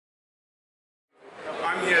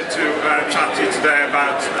here to chat to you today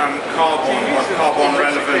about carbon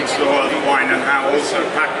relevant to the world of wine, and how also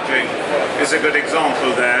packaging is a good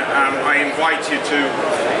example there. I invite you to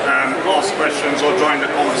ask questions or join the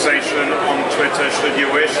conversation on Twitter should you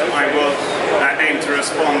wish. I will aim to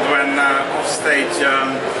respond when off stage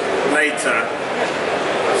later.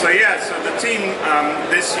 So the team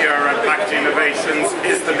this year at Packaging Innovations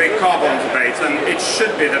is the big carbon debate, and it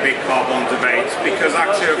should be the big carbon debate, because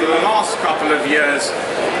actually over the last couple of years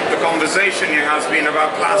the conversation here has been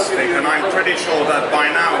about plastic, and I'm pretty sure that by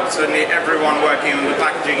now certainly everyone working on the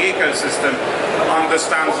packaging ecosystem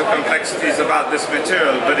understands the complexities about this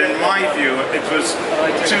material. But in my view it was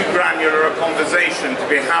too granular a conversation to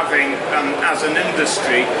be having as an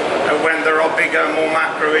industry when there are bigger, more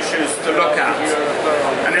macro issues to look at.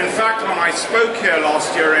 And in fact, when I spoke here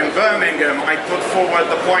last year in Birmingham, I put forward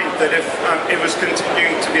the point that if it was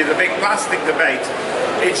continuing to be the big plastic debate,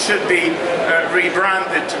 it should be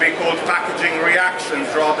rebranded to be called packaging reactions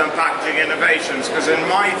rather than packaging innovations, because in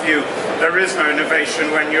my view there is no innovation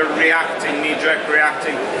when you're knee-jerk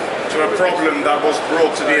reacting to a problem that was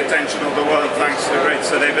brought to the attention of the world thanks to the great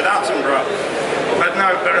Sir David Attenborough.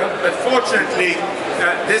 But fortunately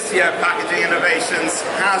this year Packaging Innovations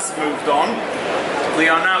has moved on. We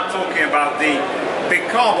are now talking about the big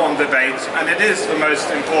carbon debate, and it is the most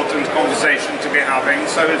important conversation to be having.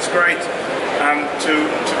 So it's great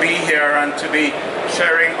to be here and to be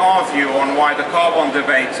sharing our view on why the carbon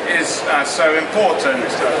debate is so important.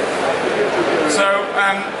 So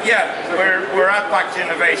we're at Packaging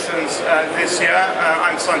Innovations this year.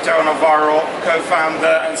 I'm Santiago Navarro,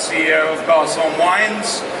 co-founder and CEO of Garçon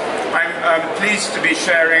wines. I'm pleased to be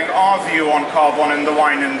sharing our view on carbon in the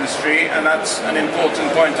wine industry, and that's an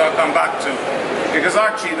important point I'll come back to. Because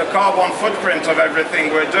actually the carbon footprint of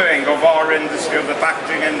everything we're doing, of our industry, of the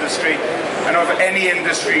packaging industry, and of any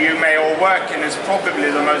industry you may all work in, is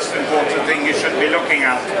probably the most important thing you should be looking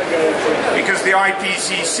at. Because the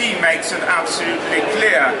IPCC makes it absolutely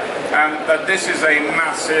clear that this is a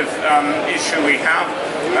massive issue we have.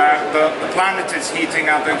 The planet is heating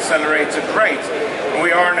at an accelerated rate.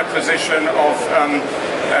 We are in a position of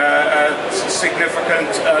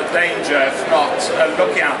significant danger if not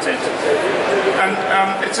looking at it. And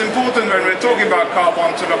it's important when we're talking about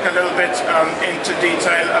carbon to look a little bit into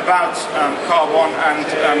detail about carbon,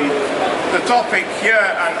 and the topic here,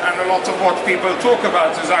 and a lot of what people talk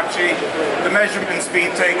about, is actually the measurements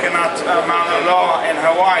being taken at Mauna Loa in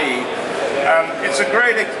Hawaii. It's a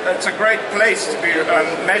great place to be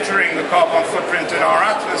measuring the carbon footprint in our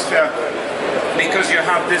atmosphere, because you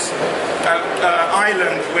have this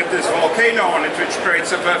island with this volcano on it, which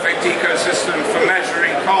creates a perfect ecosystem for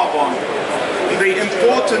measuring carbon. The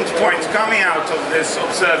important point coming out of this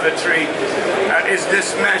observatory is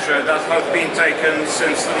this measure that has been taken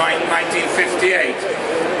since 1958.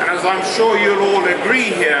 And as I'm sure you'll all agree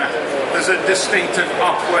here, there's a distinctive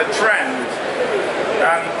upward trend.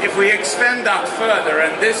 If we extend that further,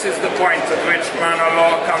 and this is the point at which Mauna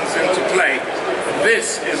Loa comes into play,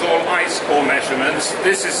 this is all ice core measurements,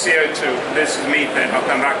 this is CO2, this is methane, I'll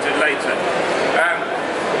come back to it later.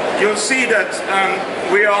 You'll see that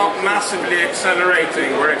we are massively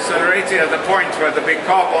accelerating. We're accelerating at the point where the big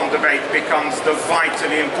carbon debate becomes the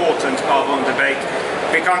vitally important carbon debate,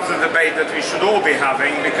 becomes a debate that we should all be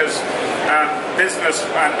having, because business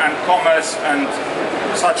and commerce and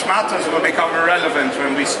such matters will become irrelevant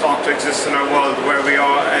when we start to exist in a world where we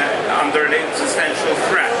are under an existential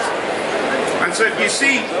threat. And so if you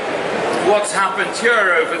see what's happened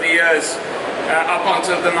here over the years up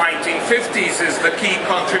until the 1950s, is the key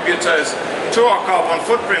contributors to our carbon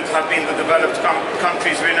footprint have been the developed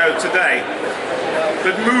countries we know today.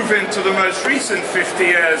 But move into the most recent 50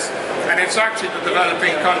 years, and it's actually the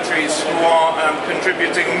developing countries who are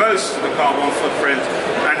contributing most to the carbon footprint,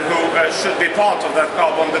 and who should be part of that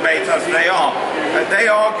carbon debate as they are. They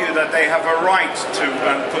argue that they have a right to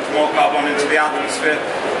put more carbon into the atmosphere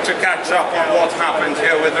to catch up on what happened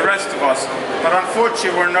here with the rest of us. But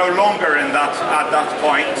unfortunately we're no longer at that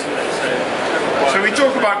point. So we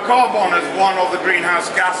talk about carbon as one of the greenhouse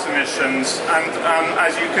gas emissions, and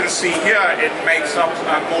as you can see here, it makes up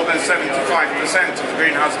more than 75% of the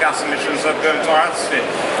greenhouse gas emissions that go into our atmosphere.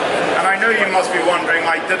 And I know you must be wondering,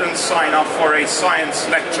 I didn't sign up for a science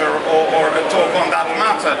lecture or a talk on that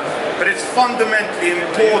matter, but it's fundamentally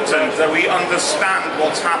important that we understand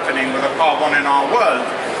what's happening with the carbon in our world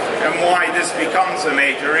and why this becomes a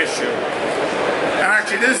major issue. And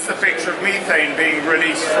actually this is the picture of methane being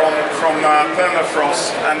released from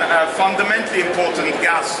permafrost, and a fundamentally important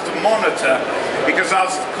gas to monitor, because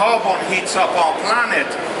as carbon heats up our planet,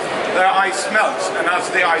 the ice melts, and as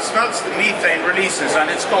the ice melts, the methane releases, and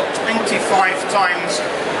it's got 25 times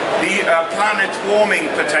the planet warming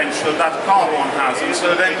potential that carbon has, and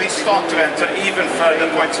so then we start to enter even further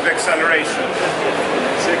points of acceleration.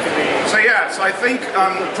 So yes, I think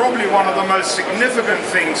probably one of the most significant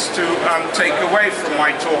things to take away from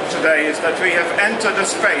my talk today is that we have entered a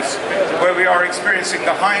space where we are experiencing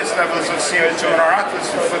the highest levels of CO2 in our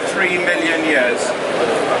atmosphere for 3 million years.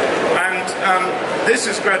 And this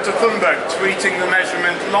is Greta Thunberg tweeting the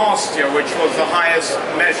measurement last year, which was the highest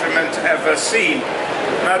measurement ever seen.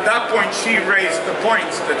 And at that point, she raised the point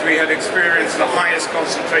that we had experienced the highest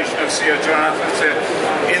concentration of CO2 in our atmosphere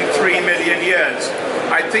in 3 million years.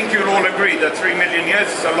 I think you'll all agree that 3 million years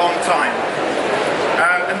is a long time.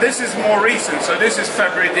 And this is more recent, so this is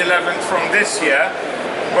February the 11th from this year,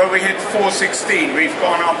 where we hit 416. We've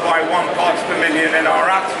gone up by 1 part per million in our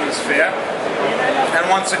atmosphere. And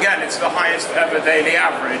once again, it's the highest ever daily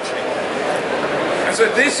average. And so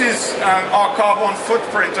this is our carbon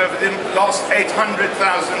footprint over the last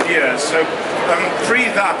 800,000 years. So pre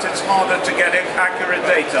that, it's harder to get accurate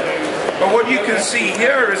data. But what you can see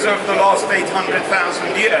here is over the last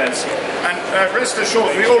 800,000 years. And rest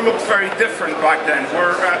assured, we all looked very different back then.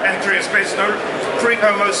 We're entering a space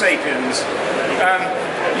pre-Homo sapiens.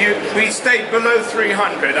 We stayed below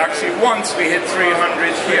 300. Actually, once we hit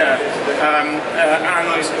 300 here.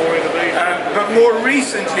 But more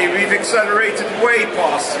recently, we've accelerated way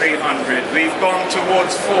past 300. We've gone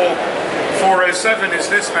towards 407 is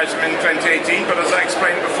this measurement in 2018, but as I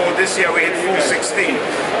explained before, this year we hit 416.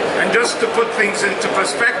 And just to put things into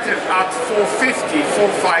perspective, at 450,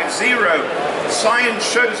 450, science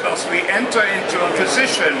shows us we enter into a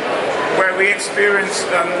position where we experience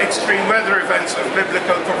extreme weather events of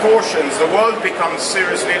biblical proportions. The world becomes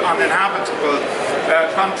seriously uninhabitable.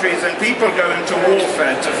 Countries and people go into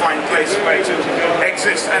warfare to find places where to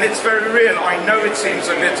exist. And it's very real. I know it seems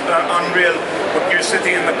a bit unreal, but you're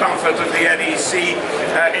sitting in the comfort of the NEC,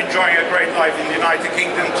 enjoying a great life in the United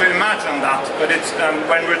Kingdom, to imagine that. But it's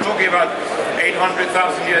when we're talking about 800,000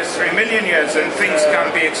 years, 3 million years, and things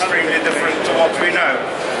can be extremely different to what we know.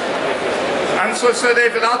 And so Sir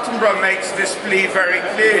David Attenborough makes this plea very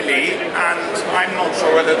clearly, and I'm not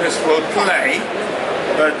sure whether this will play,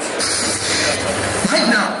 but... Right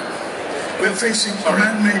now, we're facing a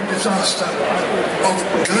man-made disaster of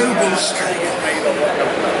global scale.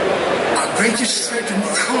 Our greatest threat in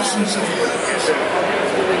thousands of years,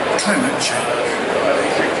 climate change.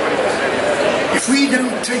 If we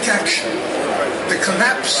don't take action, the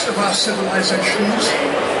collapse of our civilizations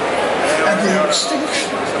and the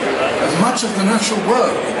extinction of much of the natural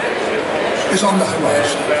world is on the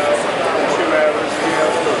horizon.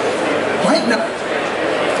 Right now.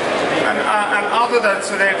 And other than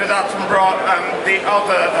Sir David Attenborough, the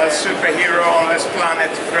other superhero on this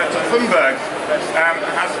planet, Greta Thunberg,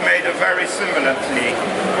 has made a very similar plea.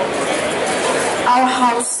 Our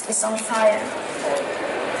house is on fire.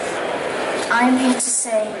 I am here to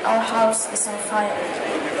say our house is on fire.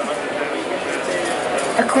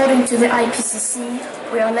 According to the IPCC,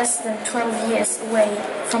 we are less than 12 years away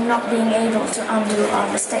from not being able to undo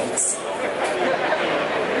our mistakes.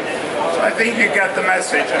 I think you get the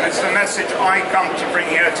message, and it's the message I come to bring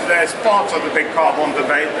here today as part of the big carbon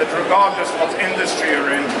debate, that regardless what industry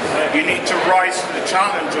you're in, you need to rise to the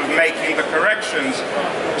challenge of making the corrections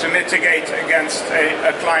to mitigate against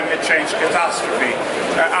a climate change catastrophe.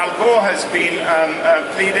 Al Gore has been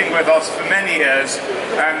pleading with us for many years,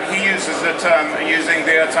 and he uses the term using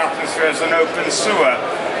the Earth's atmosphere as an open sewer,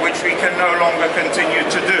 which we can no longer continue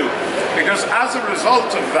to do. Because as a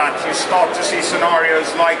result of that, you start to see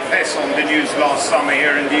scenarios like this on the news last summer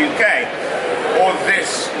here in the UK, or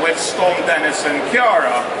this with Storm Dennis and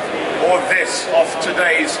Ciara, or this of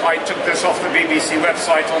today's, I took this off the BBC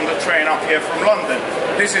website on the train up here from London.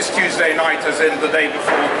 This is Tuesday night, as in the day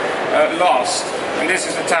before last, and this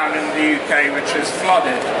is a town in the UK which is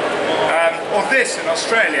flooded. Or this in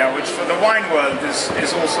Australia, which for the wine world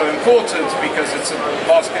is also important because it's a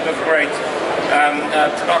basket of great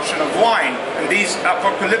production of wine, and these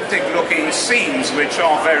apocalyptic looking scenes which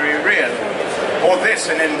are very real. Or this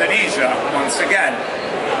in Indonesia, once again.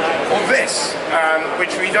 Or this,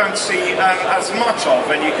 which we don't see as much of,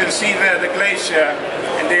 and you can see there the glacier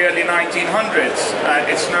in the early 1900s.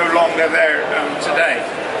 It's no longer there today.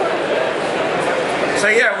 So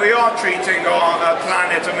yeah, we are treating our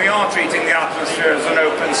planet, and we are treating the atmosphere as an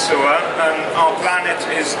open sewer, and our planet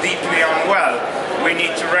is deeply unwell. We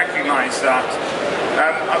need to recognize that.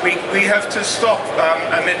 We have to stop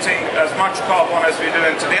emitting as much carbon as we do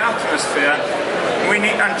into the atmosphere.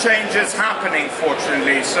 And change is happening,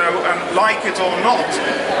 fortunately. So, like it or not,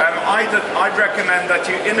 I'd recommend that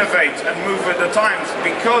you innovate and move with the times,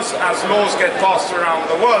 because as laws get passed around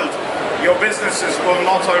the world, your businesses will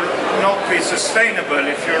not be sustainable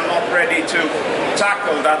if you're not ready to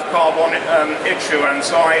tackle that carbon issue. And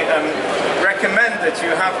so I recommend that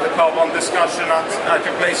you have the carbon discussion at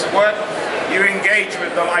your place of work. You engage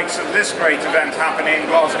with the likes of this great event happening in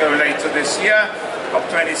Glasgow later this year,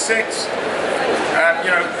 COP26.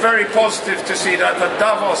 Very positive to see that at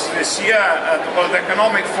Davos this year, at the World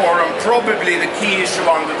Economic Forum, probably the key issue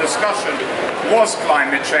under discussion was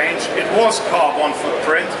climate change. It was carbon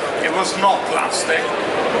footprint. It was not plastic.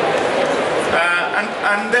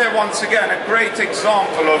 And there, once again, a great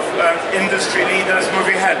example of industry leaders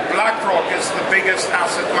moving ahead. BlackRock is the biggest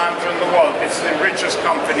asset manager in the world. It's the richest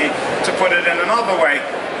company, to put it in another way.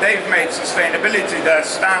 They've made sustainability their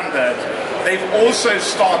standard. They've also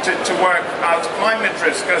started to work out climate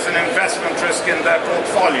risk as an investment risk in their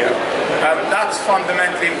portfolio. That's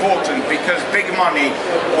fundamentally important, because big money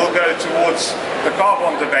will go towards the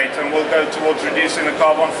carbon debate and will go towards reducing the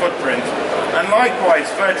carbon footprint. And likewise,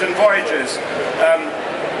 Virgin Voyages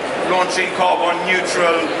launching carbon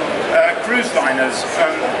neutral cruise liners,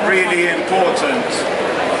 really important.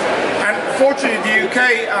 Fortunately, the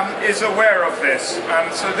UK is aware of this.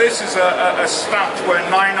 So this is a stat where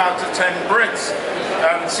 9 out of 10 Brits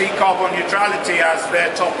see carbon neutrality as their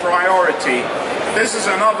top priority. This is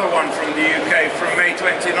another one from the UK from May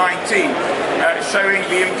 2019, showing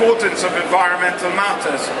the importance of environmental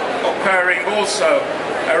matters occurring also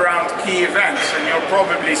around key events. And you'll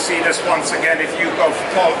probably see this once again if you go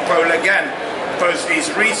poll again, post these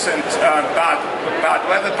recent bad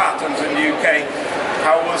weather patterns in the UK.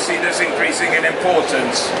 How we'll see this increasing in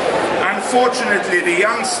importance. Unfortunately, the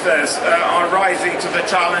youngsters are rising to the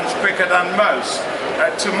challenge quicker than most.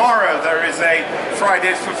 Tomorrow there is a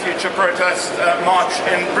Fridays for Future protest march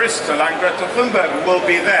in Bristol, and Greta Thunberg will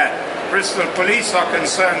be there. Bristol police are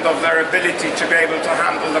concerned of their ability to be able to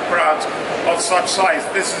handle the crowds of such size.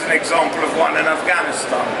 This is an example of one in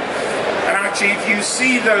Afghanistan. And actually, if you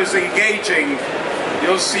see those engaging,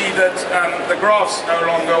 you'll see that the graphs no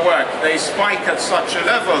longer work. They spike at such a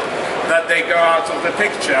level that they go out of the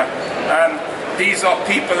picture. These are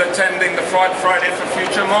people attending the Friday for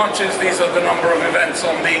Future marches. These are the number of events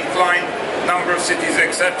on the incline, number of cities,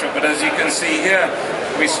 etc. But as you can see here,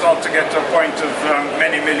 we start to get to a point of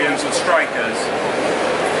many millions of strikers.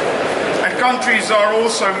 And countries are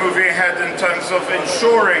also moving ahead in terms of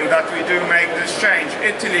ensuring that we do make this change.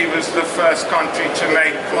 Italy was the first country to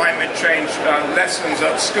make climate change lessons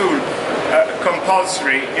at school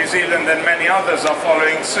compulsory. New Zealand and many others are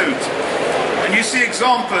following suit. And you see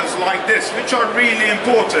examples like this, which are really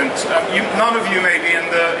important. None of you may be in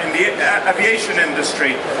the aviation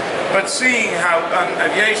industry, but seeing how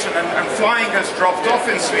aviation and flying has dropped off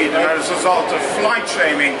in Sweden as a result of flight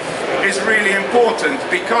shaming is really important,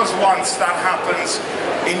 because once that happens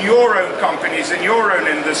in your own companies, in your own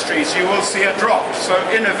industries, you will see a drop. So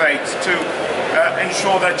innovate to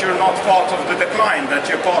ensure that you're not part of the decline, that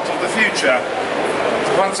you're part of the future.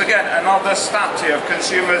 Once again, another stat here of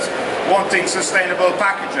consumers wanting sustainable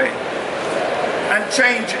packaging. And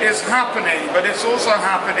change is happening, but it's also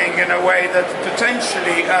happening in a way that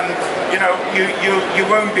potentially, you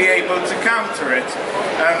won't be able to counter it.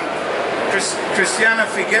 Christiana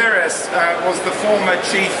Figueres was the former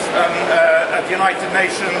chief at the United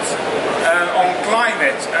Nations on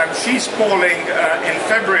climate. She's calling in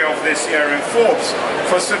February of this year in Forbes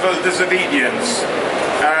for civil disobedience.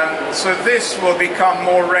 So this will become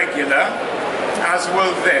more regular, as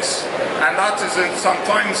will this. And that is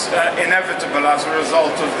sometimes inevitable as a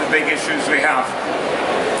result of the big issues we have.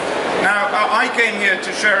 Now, I came here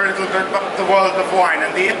to share a little bit about the world of wine and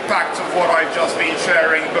the impact of what I've just been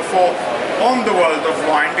sharing before on the world of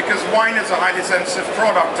wine, because wine is a highly sensitive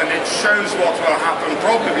product and it shows what will happen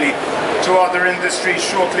probably to other industries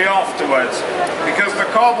shortly afterwards, because the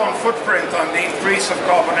carbon footprint and the increase of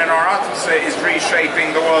carbon in our atmosphere is reshaping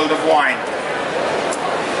the world of wine.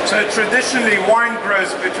 So traditionally, wine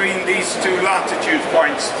grows between these two latitude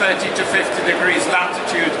points, 30 to 50 degrees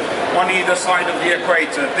latitude on either side of the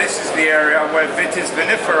equator. This is the area where Vitis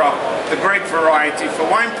vinifera, the grape variety for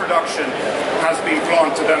wine production, has been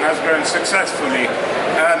planted and has grown successfully.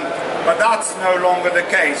 But that's no longer the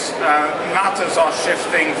case. Matters are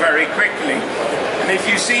shifting very quickly. And if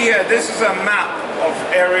you see here, this is a map of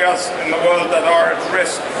areas in the world that are at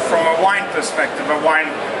risk from a wine perspective, a wine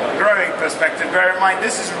growing perspective. Bear in mind,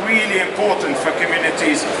 this is really important for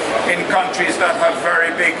communities in countries that have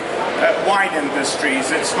very big wine industries.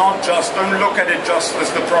 It's not just, don't look at it just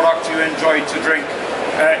as the product you enjoy to drink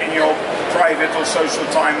in your private or social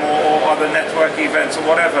time or other network events or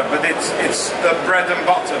whatever, but it's the bread and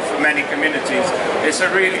butter for many communities. It's a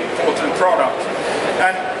really important product.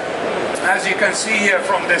 And as you can see here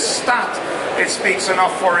from this stat, it speaks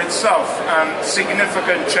enough for itself.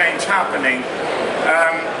 Significant change happening,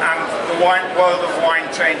 and the world of wine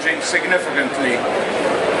changing significantly.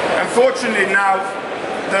 Unfortunately now,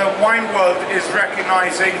 the wine world is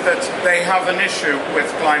recognizing that they have an issue with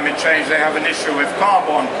climate change, they have an issue with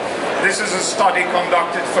carbon. This is a study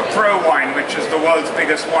conducted for Pro Wine, which is the world's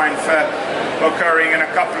biggest wine fair, occurring in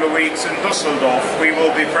a couple of weeks in Düsseldorf. We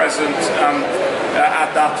will be present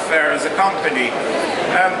at that fair as a company.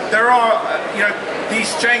 There are,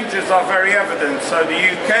 these changes are very evident. So the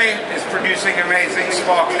UK is producing amazing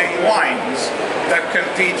sparkling wines that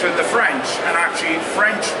compete with the French, and actually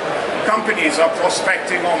French companies are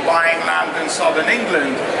prospecting on buying land in southern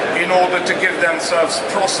England in order to give themselves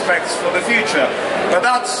prospects for the future. But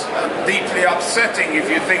that's deeply upsetting if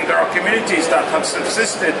you think there are communities that have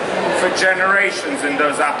subsisted for generations in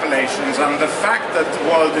those appellations, and the fact that the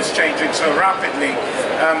world is changing so rapidly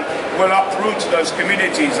will uproot those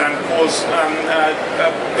communities and cause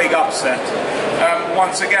a big upset.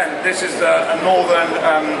 Once again, this is a northern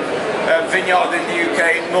vineyard in the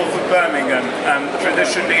UK, north of Birmingham,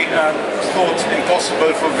 traditionally thought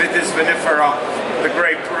impossible for Vitis vinifera, the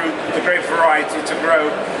grape variety, to grow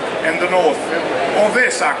in the north. Or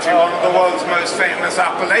this, actually, one of the world's most famous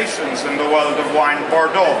appellations in the world of wine,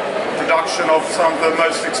 Bordeaux, production of some of the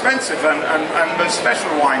most expensive and most special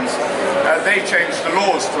wines. They changed the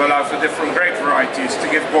laws to allow for different grape varieties to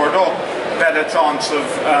give Bordeaux a better chance of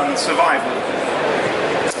survival.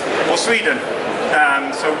 Or Sweden,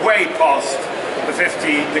 so way past the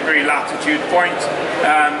 50-degree latitude point,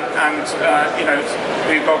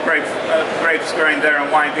 we've got grapes growing there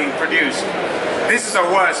and wine being produced. This is a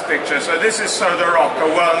worse picture. So this is Soda Rock, a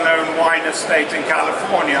well-known wine estate in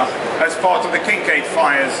California. As part of the Kincaid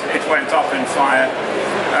fires, it went up in fire.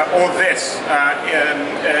 Or this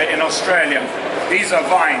in Australia. These are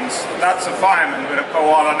vines. That's a fireman with a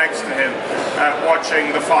koala next to him,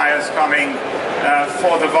 watching the fires coming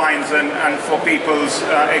for the vines and for people's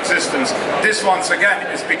existence. This, once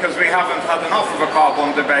again, is because we haven't had enough of a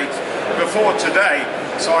carbon debate before today.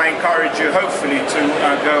 So I encourage you, hopefully, to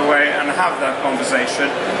go away and have that conversation.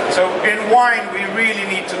 So in wine, we really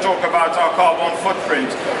need to talk about our carbon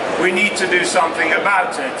footprint. We need to do something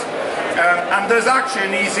about it. And there's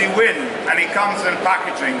actually an easy win, and it comes in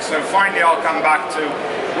packaging. So finally, I'll come back to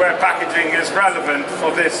where packaging is relevant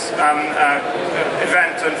for this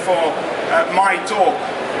event and for my talk.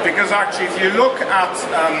 Because actually, if you look at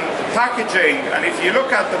packaging, and if you look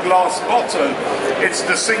at the glass bottle, it's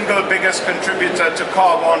the single biggest contributor to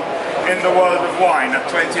carbon in the world of wine at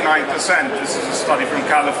 29%. This is a study from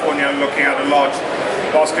California looking at a large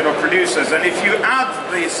basket of producers. And if you add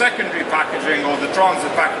the secondary packaging or the transit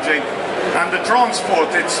packaging and the transport,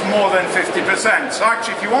 it's more than 50%. So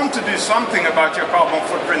actually, if you want to do something about your carbon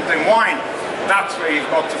footprint in wine, that's where you've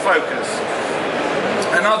got to focus.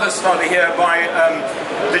 Another study here by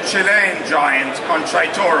the Chilean giant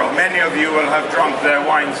Conchaitoro. Many of you will have drunk their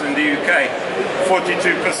wines in the UK.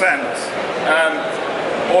 42%.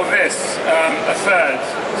 Or this, a third.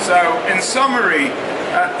 So in summary,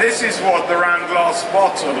 this is what the round glass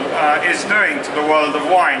bottle is doing to the world of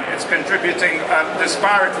wine. It's contributing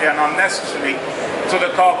disparately and unnecessarily to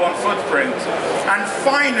the carbon footprint. And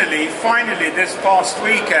finally, this past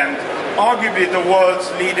weekend, arguably the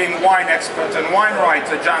world's leading wine expert and wine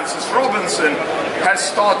writer, Jancis Robinson, has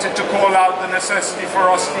started to call out the necessity for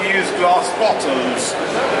us to use glass bottles.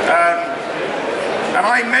 And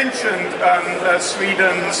I mentioned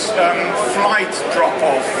Sweden's flight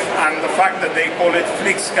drop-off and the fact that they call it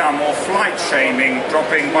flickskam or flight shaming,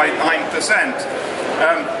 dropping by 9%.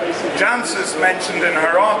 Jancis mentioned in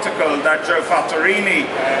her article that Joe Fattorini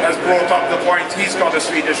has brought up the point he's got a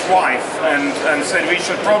Swedish wife and said we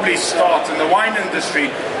should probably start in the wine industry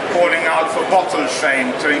calling out for bottle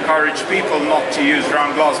shame to encourage people not to use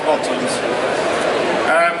round glass bottles.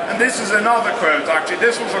 And this is another quote, actually.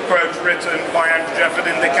 This was a quote written by Andrew Jefford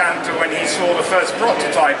in Decanter when he saw the first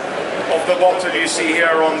prototype of the bottle you see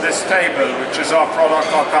here on this table, which is our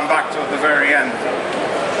product I'll come back to at the very end.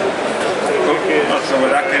 Not sure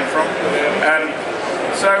where that came from.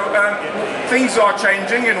 Things are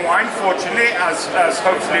changing in wine, fortunately, as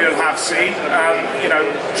hopefully you'll have seen.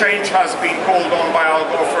 Change has been called on by Al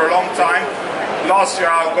Gore for a long time. Last year,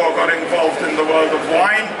 Al Gore got involved in the world of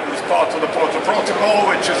wine. It was part of the Porto Protocol,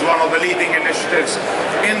 which is one of the leading initiatives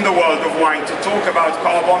in the world of wine to talk about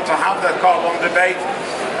carbon, to have that carbon debate.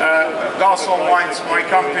 Garçon Wines, my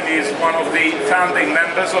company, is one of the founding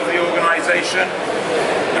members of the organization.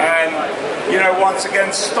 And, you know, once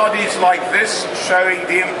again, studies like this showing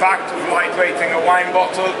the impact of lightweighting a wine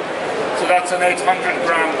bottle. So that's an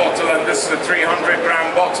 800-gram bottle, and this is a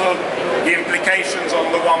 300-gram bottle. The implications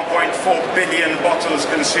on the 1.4 billion bottles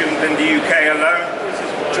consumed in the UK alone,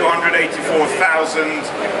 284,000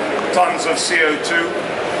 tons of CO2.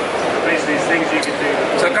 These things you can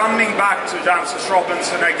do. So coming back to Jancis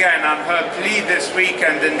Robinson again and her plea this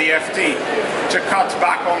weekend in the FT to cut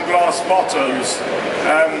back on glass bottles,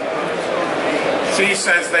 she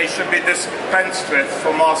says they should be dispensed with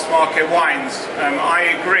for mass market wines.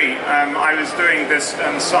 I agree. I was doing this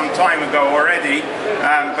some time ago already,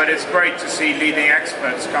 but it's great to see leading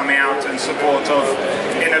experts coming out in support of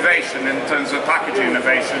innovation in terms of packaging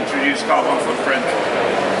innovation to reduce carbon footprint.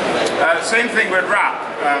 Same thing with WRAP,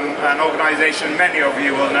 an organisation many of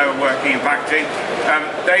you will know working in packaging.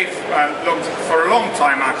 They've looked for a long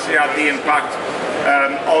time actually at the impact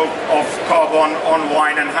of carbon on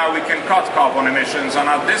wine and how we can cut carbon emissions. And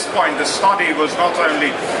at this point the study was not only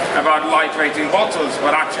about lightweighting bottles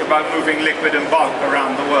but actually about moving liquid in bulk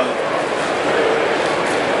around the world.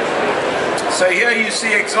 So here you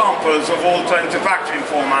see examples of alternative packaging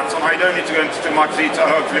formats, and I don't need to go into too much detail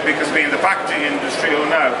hopefully because being in the packaging industry you'll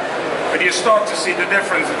know. But you start to see the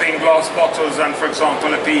difference between glass bottles and, for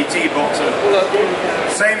example, a PET bottle.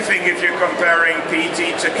 Same thing if you're comparing PET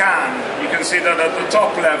to can. You can see that at the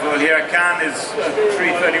top level here, can is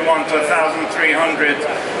 331 to 1,300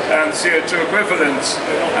 CO2 equivalents.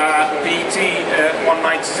 PET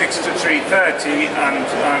 196 to 330, and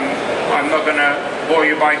I'm not going to bore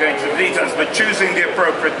you by going through the details, but choosing the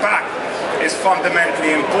appropriate pack is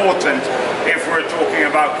fundamentally important if we're talking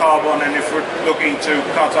about carbon and if we're looking to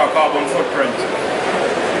cut our carbon footprint.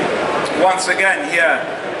 Once again here,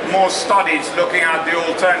 more studies looking at the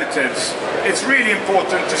alternatives. It's really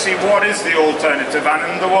important to see what is the alternative, and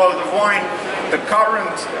in the world of wine, the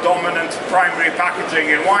current dominant primary packaging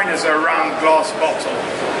in wine is a round glass bottle.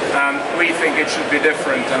 We think it should be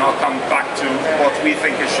different, and I'll come back to what we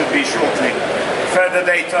think it should be shortly. Further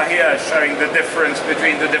data here showing the difference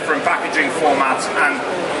between the different packaging formats and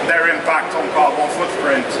their impact on carbon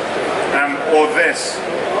footprint, or this.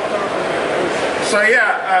 So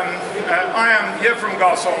yeah, I am here from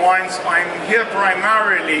Garçon Wines. I'm here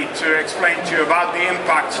primarily to explain to you about the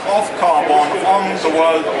impacts of carbon on the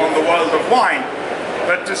world of wine.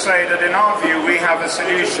 But to say that in our view we have a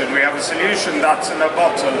solution. We have a solution that's in a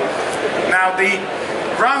bottle. Now the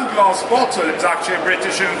round glass bottle is actually a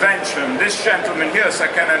British invention. This gentleman here, Sir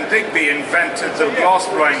Kennan Digby, invented the glass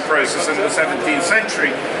blowing process in the 17th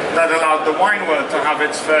century that allowed the wine world to have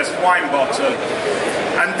its first wine bottle.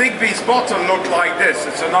 And Digby's bottle looked like this.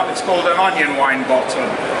 It's called an onion wine bottle.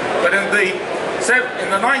 But in the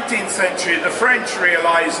 19th century, the French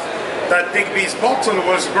realized that Digby's bottle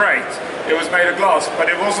was great. It was made of glass, but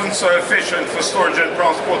it wasn't so efficient for storage and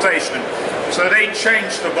transportation. So they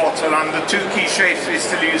changed the bottle, and the two key shapes we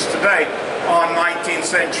still use today are 19th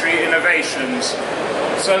century innovations.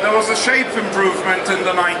 So there was a shape improvement in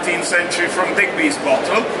the 19th century from Digby's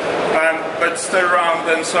bottle, but still round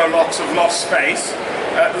and so lots of lost space.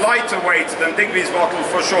 Lighter weight than Digby's bottle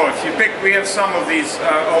for sure. If you pick, we have some of these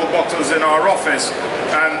old bottles in our office,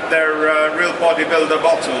 and they're real bodybuilder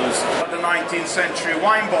bottles. The 19th century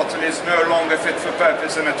wine bottle is no longer fit for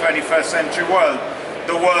purpose in a 21st century world,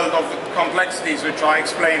 the world of the complexities which I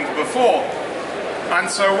explained before. And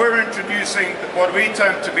so we're introducing what we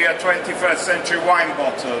term to be a 21st century wine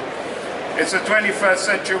bottle. It's a 21st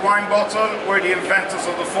century wine bottle. We're the inventors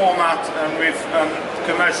of the format, and we've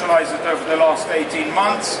commercialized it over the last 18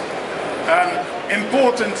 months.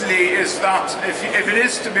 Importantly is that if it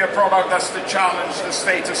is to be a product that's to challenge the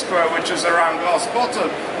status quo, which is a round glass bottle,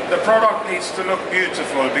 the product needs to look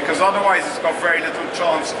beautiful, because otherwise it's got very little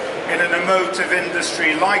chance in an emotive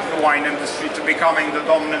industry like the wine industry to becoming the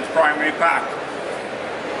dominant primary pack.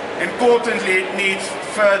 Importantly, it needs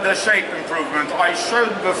further shape improvement. I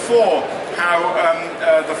showed before how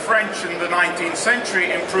the French in the 19th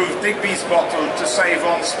century improved Digby's bottle to save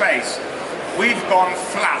on space. We've gone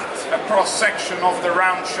flat, a cross-section of the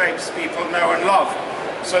round shapes people know and love,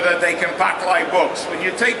 so that they can pack like books. When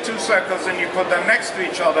you take two circles and you put them next to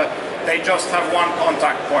each other, they just have one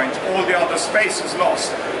contact point. All the other space is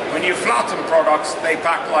lost. When you flatten products, they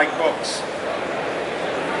pack like books.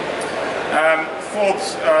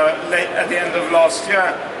 Forbes, at the end of last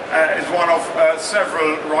year, is one of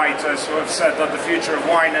several writers who have said that the future of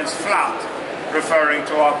wine is flat, referring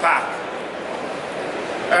to our pack.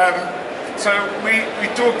 So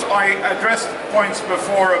I addressed points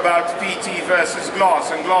before about PET versus glass,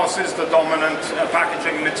 and glass is the dominant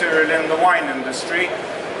packaging material in the wine industry.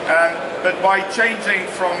 But by changing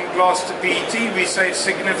from glass to PET, we save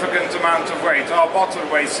significant amount of weight. Our bottle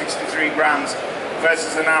weighs 63 grams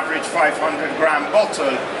versus an average 500-gram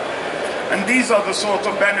bottle. And these are the sort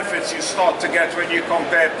of benefits you start to get when you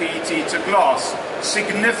compare PET to glass.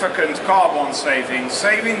 Significant carbon savings,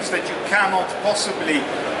 savings that you cannot possibly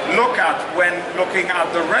look at when looking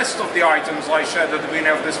at the rest of the items I shared at the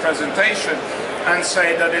beginning of this presentation and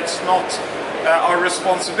say that it's not our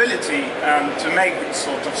responsibility to make these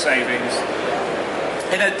sort of savings.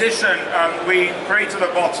 In addition, we created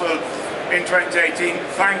a bottle in 2018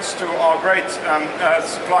 thanks to our great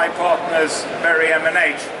supply partners, Berry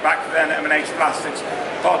M&H, back then M&H Plastics,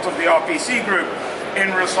 part of the RPC group,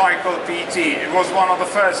 in recycled PET. It was one of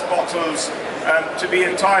the first bottles to be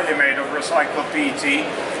entirely made of recycled PET.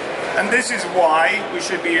 And this is why we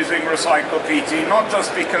should be using recycled PET, not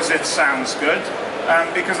just because it sounds good,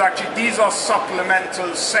 because actually these are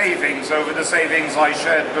supplemental savings over the savings I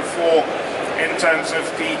shared before in terms of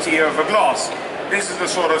PET over glass. This is the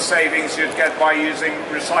sort of savings you'd get by using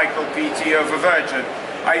recycled PET over virgin.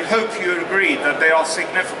 I hope you agree that they are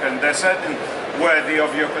significant. They're certainly worthy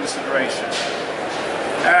of your consideration.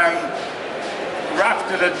 RAP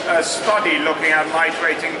did a study looking at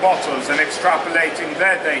nitrating bottles and extrapolating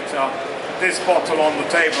their data. This bottle on the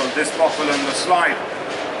table, this bottle on the slide,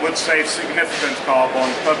 would save significant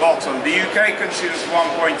carbon per bottle. The UK consumes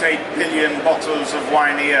 1.8 billion bottles of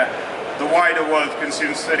wine a year. The wider world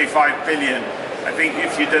consumes 35 billion. I think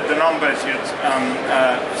if you did the numbers, you'd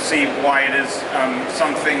see why it is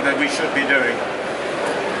something that we should be doing.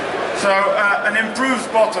 So an improved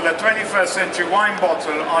bottle, a 21st century wine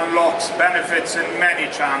bottle, unlocks benefits in many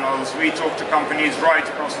channels. We talk to companies right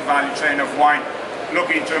across the value chain of wine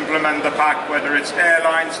looking to implement the pack, whether it's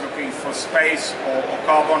airlines looking for space or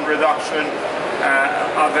carbon reduction,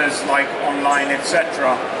 others like online,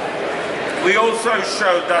 etc. We also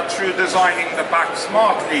showed that through designing the pack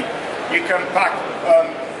smartly, you can pack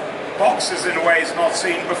boxes in ways not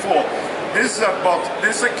seen before. This is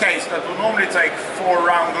a case that would normally take 4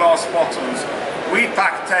 round glass bottles. We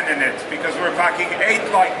pack 10 in it because we're packing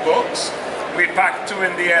 8 like books. We pack 2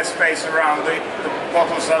 in the airspace around the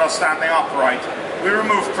bottles that are standing upright. We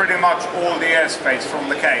remove pretty much all the airspace from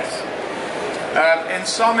the case. In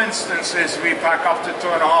some instances, we pack up to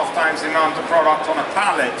 2.5 times the amount of product on a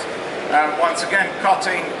pallet. Once again,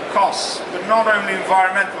 cutting costs, but not only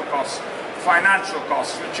environmental costs, financial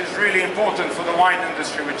costs, which is really important for the wine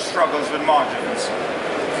industry, which struggles with margins.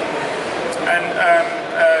 And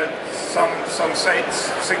some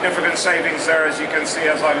significant savings there, as you can see,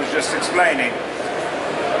 as I was just explaining.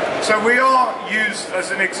 So we are used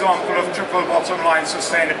as an example of triple bottom line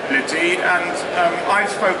sustainability, and I've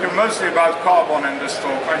spoken mostly about carbon in this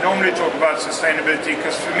talk. I normally talk about sustainability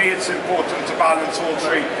because for me it's important to balance all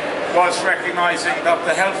three, whilst recognizing that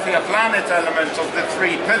the healthier planet element of the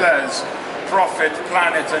 3 pillars, profit,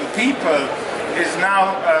 planet and people, is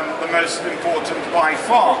now the most important by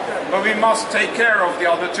far. But we must take care of the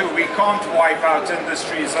other 2. We can't wipe out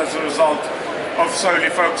industries as a result of solely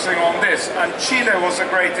focusing on this. And Chile was a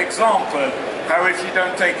great example, how if you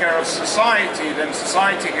don't take care of society, then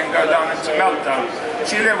society can go down into meltdown.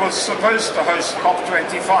 Chile was supposed to host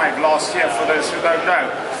COP25 last year, for those who don't know.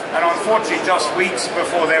 And unfortunately, just weeks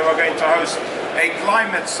before they were going to host a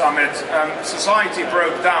climate summit, society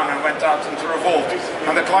broke down and went out into revolt,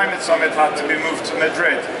 and the climate summit had to be moved to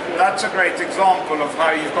Madrid. That's a great example of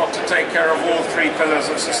how you've got to take care of all 3 pillars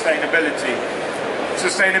of sustainability.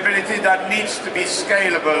 Sustainability that needs to be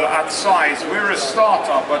scalable at size. We're a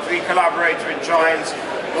startup, but we collaborate with giants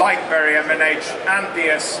like Berry M&H and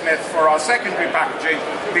DS Smith for our secondary packaging,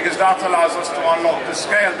 because that allows us to unlock the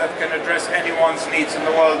scale that can address anyone's needs in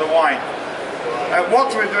the world of wine.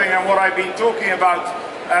 What we're doing and what I've been talking about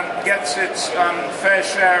gets its fair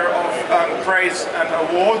share of praise and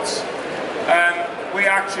awards. We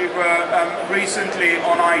actually were recently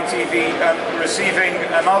on ITV receiving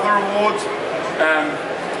another award.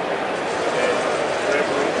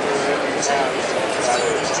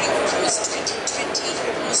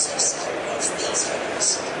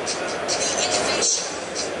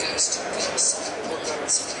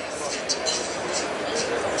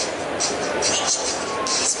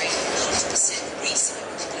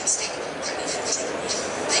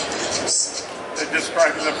 They're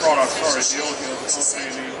describing the product, sorry, the audio is not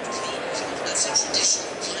really... That's a traditional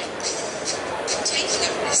wine. Taking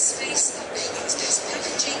up less space, that means less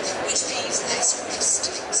packaging, which means less waste.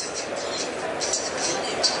 So from wine to the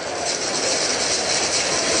planet.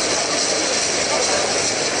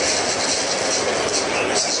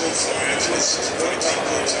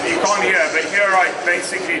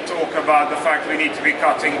 basically talk about the fact we need to be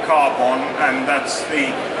cutting carbon, and that's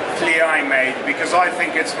the plea I made, because I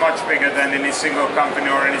think it's much bigger than any single company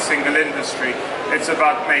or any single industry. It's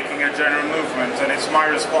about making a general movement, and it's my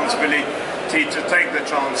responsibility to take the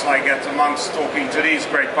chance I get amongst talking to these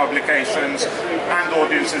great publications and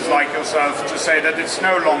audiences like yourself to say that it's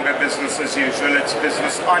no longer business as usual, it's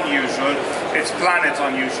business unusual, it's planet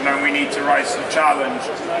unusual, and we need to rise to the challenge.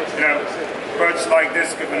 You know, quotes like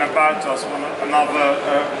this given about us, another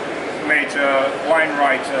major wine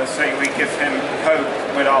writer saying we give him hope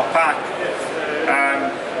with our pack,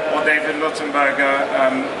 or David Luttenberger,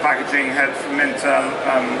 packaging head from Intel,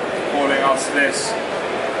 calling us this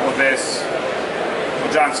or this, or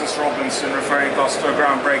Jancis Robinson referring us to a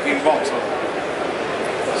groundbreaking bottle.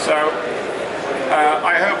 So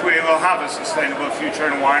I hope we will have a sustainable future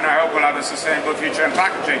in wine. I hope we'll have a sustainable future in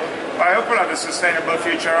packaging. But I hope we'll have a sustainable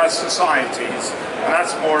future as societies. And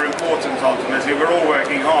that's more important ultimately. We're all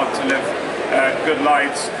working hard to live good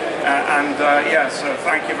lives. So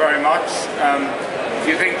thank you very much. If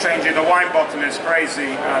you think changing the wine bottle is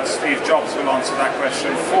crazy, Steve Jobs will answer that question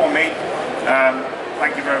for me.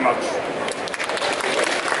 Thank you very much.